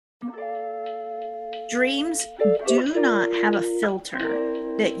Dreams do not have a filter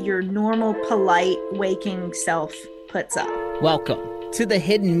that your normal, polite, waking self puts up. Welcome to the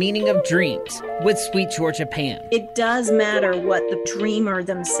hidden meaning of dreams with Sweet Georgia Pam. It does matter what the dreamer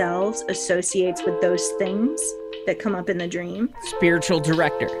themselves associates with those things that come up in the dream. Spiritual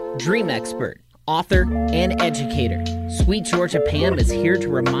director, dream expert, author, and educator, Sweet Georgia Pam is here to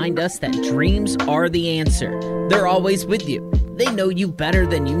remind us that dreams are the answer. They're always with you. They know you better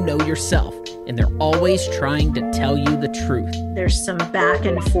than you know yourself, and they're always trying to tell you the truth. There's some back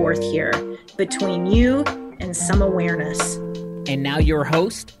and forth here between you and some awareness. And now your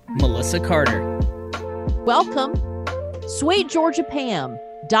host, Melissa Carter. Welcome.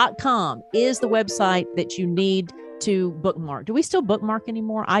 SweetGeorgiaPam.com is the website that you need to bookmark. Do we still bookmark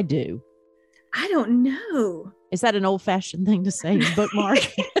anymore? I do. I don't know. Is that an old-fashioned thing to say, bookmark?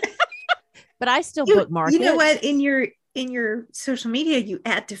 But I still bookmark. You know what? In your social media, you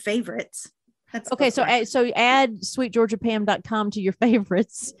add to favorites. That's okay. So add SweetGeorgiaPam.com to your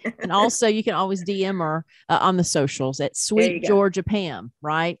favorites. And also you can always DM her on the socials at Sweet Georgia Pam,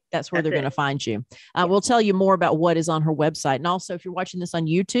 right? That's where they're going to find you. We'll tell you more about what is on her website. And also if you're watching this on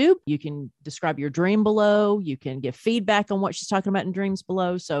YouTube, you can describe your dream below. You can give feedback on what she's talking about in dreams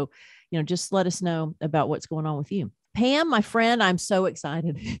below. So, just let us know about what's going on with you. Pam, my friend, I'm so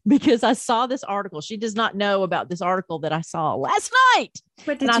excited because I saw this article. She does not know about this article that I saw last night.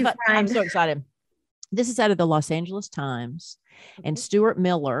 What did you find? I'm so excited. This is out of the Los Angeles Times, and Stuart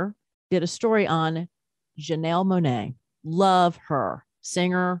Miller did a story on Janelle Monae. Love her.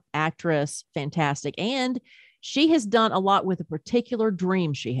 Singer, actress, fantastic. And she has done a lot with a particular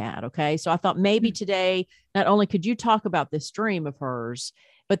dream she had. Okay. So I thought maybe today, not only could you talk about this dream of hers,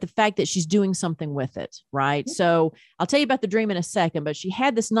 but the fact that she's doing something with it, right? So I'll tell you about the dream in a second, but she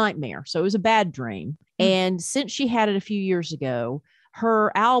had this nightmare. So it was a bad dream. And since she had it a few years ago, her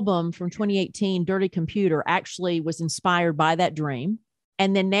album from 2018, Dirty Computer, actually was inspired by that dream.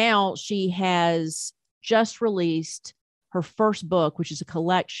 And then now she has just released her first book, which is a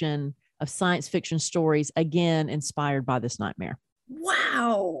collection of science fiction stories, again, inspired by this nightmare.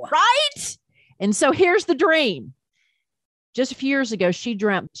 Wow. Right? And so here's the dream. Just a few years ago, she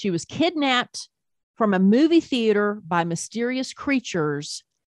dreamt she was kidnapped from a movie theater by mysterious creatures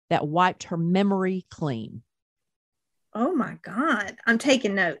that wiped her memory clean. Oh my God. I'm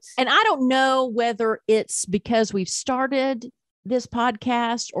taking notes. And I don't know whether it's because we've started this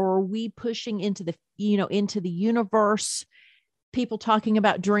podcast or are we pushing into the universe, people talking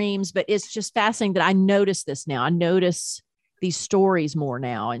about dreams, but it's just fascinating that I notice this now. I notice these stories more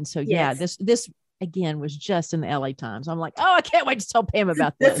now. And so, this again was just in the LA Times. I'm like, oh, I can't wait to tell Pam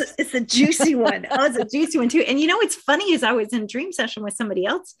about this. It's a juicy one. Oh, it's a juicy one too. And what's funny is I was in a dream session with somebody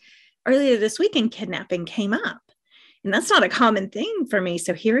else earlier this week and kidnapping came up. And that's not a common thing for me.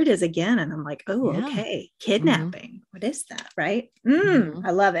 So here it is again. And I'm like, okay, kidnapping. Mm-hmm. What is that? Right.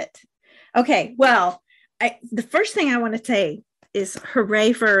 I love it. Okay. Well, the first thing I want to say is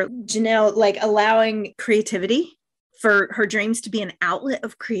hooray for Janelle, allowing creativity, for her dreams to be an outlet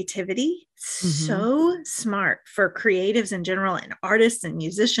of creativity. So smart for creatives in general and artists and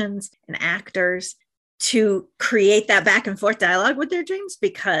musicians and actors to create that back and forth dialogue with their dreams,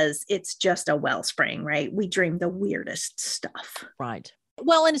 because it's just a wellspring, right? We dream the weirdest stuff. Right.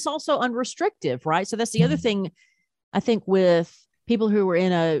 Well, and it's also unrestrictive, right? So that's the other thing I think with people who are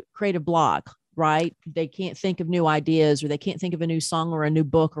in a creative block, right? They can't think of new ideas or they can't think of a new song or a new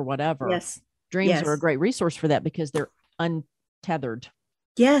book or whatever. Yes. Dreams are a great resource for that because they're untethered.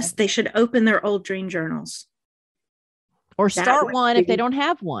 Yes, they should open their old dream journals. Or start one if they don't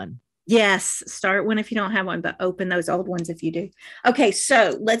have one. Yes, start one if you don't have one, but open those old ones if you do. Okay,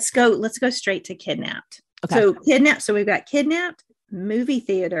 so let's go straight to kidnapped. Okay. So kidnapped. So we've got kidnapped, movie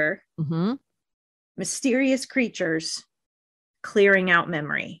theater, mysterious creatures, clearing out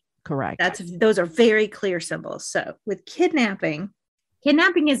memory. Correct. Those are very clear symbols. So with kidnapping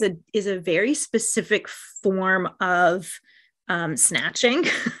is a very specific form of snatching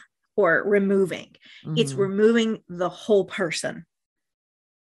or removing. It's removing the whole person.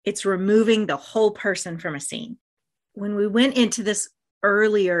 It's removing the whole person from a scene. When we went into this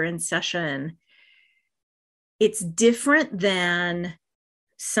earlier in session, it's different than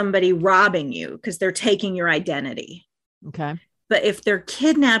somebody robbing you because they're taking your identity. Okay. But if they're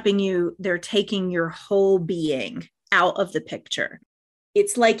kidnapping you, they're taking your whole being out of the picture.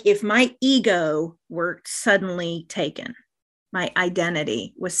 It's like if my ego were suddenly taken, my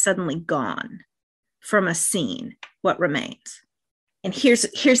identity was suddenly gone from a scene, what remains? And here's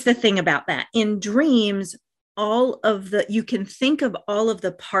the thing about that. In dreams, you can think of all of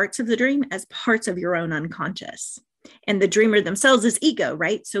the parts of the dream as parts of your own unconscious. And the dreamer themselves is ego,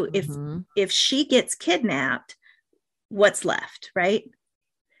 right? So Mm-hmm. if she gets kidnapped, what's left, right?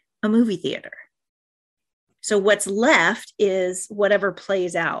 A movie theater. So what's left is whatever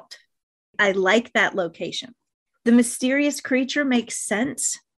plays out. I like that location. The mysterious creature makes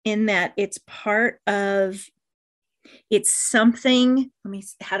sense in that it's something,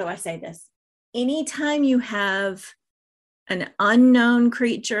 how do I say this? Anytime you have an unknown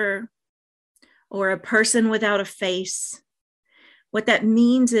creature or a person without a face, what that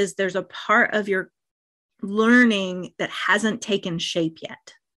means is there's a part of your learning that hasn't taken shape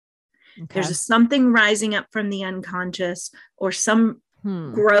yet. Okay. There's something rising up from the unconscious, or some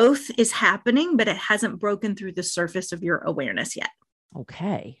growth is happening, but it hasn't broken through the surface of your awareness yet.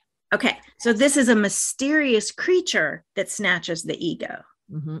 Okay. Okay. So this is a mysterious creature that snatches the ego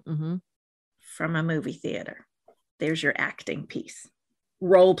from a movie theater. There's your acting piece.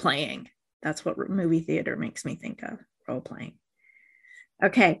 Role playing. That's what movie theater makes me think of. Role playing.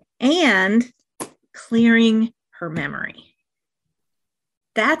 Okay. And clearing her memory.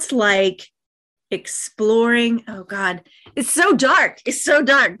 That's like exploring. Oh God, it's so dark. It's so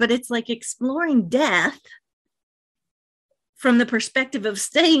dark, but it's like exploring death from the perspective of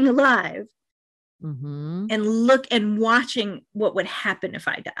staying alive and watching what would happen if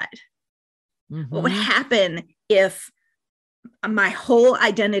I died. What would happen if my whole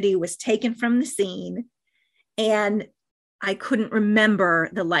identity was taken from the scene and I couldn't remember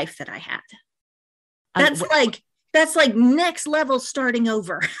the life that I had. That's like next level starting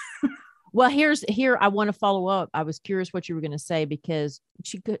over. Well, here I want to follow up. I was curious what you were going to say, because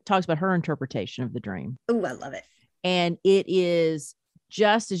she talks about her interpretation of the dream. Oh, I love it. And it is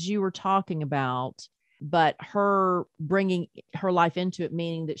just as you were talking about, but her bringing her life into it,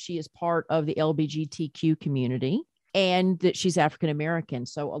 meaning that she is part of the LGBTQ community and that she's African American.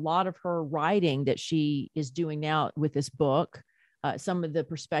 So a lot of her writing that she is doing now with this book, some of the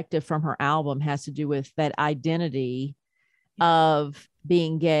perspective from her album has to do with that identity of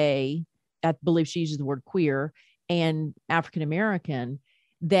being gay. I believe she uses the word queer and African American,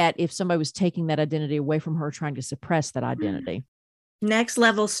 that if somebody was taking that identity away from her, trying to suppress that identity. Next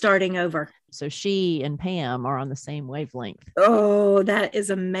level starting over. So she and Pam are on the same wavelength. Oh, that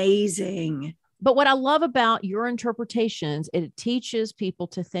is amazing. But what I love about your interpretations, it teaches people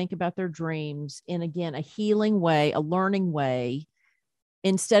to think about their dreams in, again, a healing way, a learning way,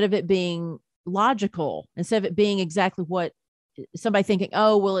 instead of it being logical, instead of it being exactly what somebody thinking,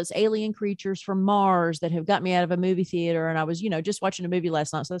 oh, well, it's alien creatures from Mars that have got me out of a movie theater. And I was, just watching a movie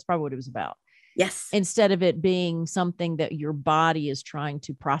last night. So that's probably what it was about. Yes. Instead of it being something that your body is trying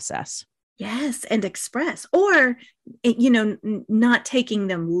to process. Yes. And express, or, not taking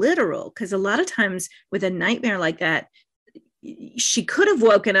them literal. Because a lot of times with a nightmare like that, she could have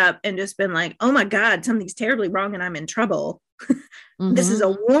woken up and just been like, oh my God, something's terribly wrong and I'm in trouble. This is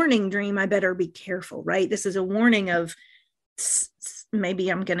a warning dream. I better be careful, right? This is a warning of maybe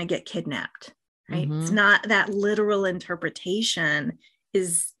I'm going to get kidnapped, right? It's not that literal interpretation.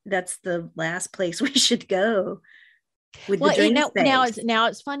 That's the last place we should go with the dream space. Now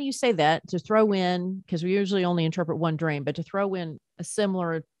it's funny you say that, to throw in, because we usually only interpret one dream, but to throw in a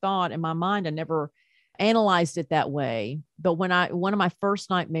similar thought in my mind, I never analyzed it that way. But one of my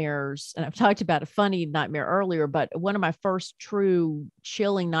first nightmares, and I've talked about a funny nightmare earlier, but one of my first true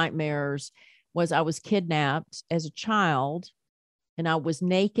chilling nightmares was I was kidnapped as a child, and I was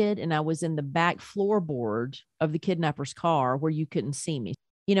naked, and I was in the back floorboard of the kidnapper's car where you couldn't see me.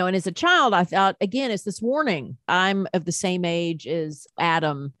 And as a child, I thought, again, it's this warning. I'm of the same age as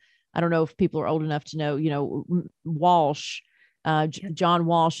Adam. I don't know if people are old enough to know, Walsh, John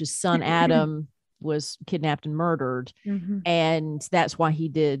Walsh's son, Adam, was kidnapped and murdered. And that's why he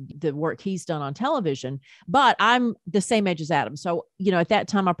did the work he's done on television. But I'm the same age as Adam. So, at that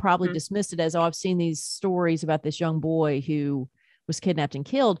time, I probably dismissed it as, oh, I've seen these stories about this young boy who was kidnapped and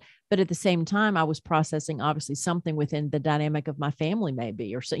killed. But at the same time, I was processing obviously something within the dynamic of my family,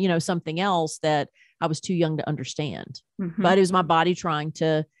 maybe, or so, something else that I was too young to understand. But it was my body trying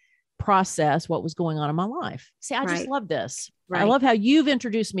to process what was going on in my life. See, I just love this. I love how you've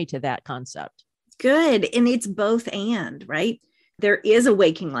introduced me to that concept. Good. And it's both and, right? There is a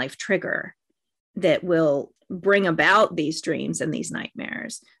waking life trigger that will bring about these dreams and these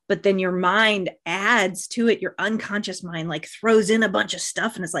nightmares, but then your mind adds to it. Your unconscious mind like throws in a bunch of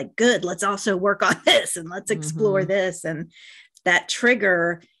stuff and it's like, good, let's also work on this and let's explore this. And that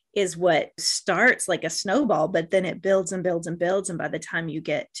trigger is what starts like a snowball, but then it builds and builds and builds. And by the time you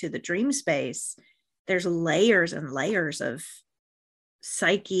get to the dream space, there's layers and layers of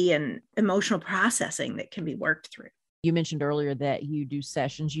psyche and emotional processing that can be worked through. You mentioned earlier that you do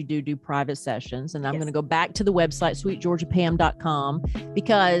sessions, you do private sessions. And I'm Yes. going to go back to the website, sweetgeorgiapam.com,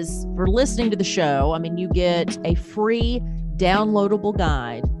 because for listening to the show, I mean, you get a free downloadable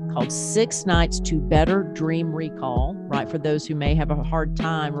guide called 6 Nights to Better Dream Recall, right? For those who may have a hard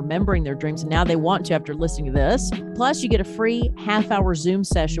time remembering their dreams, and now they want to after listening to this. Plus, you get a free half-hour Zoom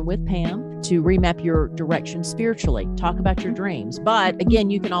session with Pam to remap your direction spiritually, talk about your dreams. But again,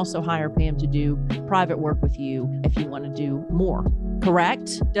 you can also hire Pam to do private work with you if you want to do more.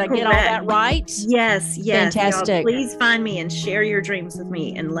 Correct? Did I get all that right? Yes. Fantastic. Y'all, please find me and share your dreams with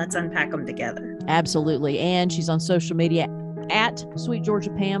me, and let's unpack them together. Absolutely. And she's on social media at Sweet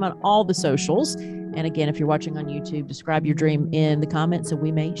Georgia Pam on all the socials. And again, if you're watching on YouTube, describe your dream in the comments and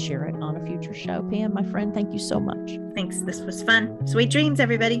we may share it on a future show. Pam, my friend, thank you so much. Thanks. This was fun. Sweet dreams,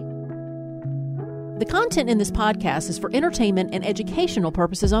 everybody. The content in this podcast is for entertainment and educational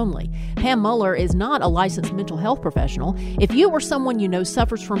purposes only. Pam Muller is not a licensed mental health professional. If you or someone you know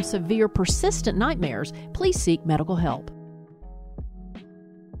suffers from severe, persistent nightmares, please seek medical help.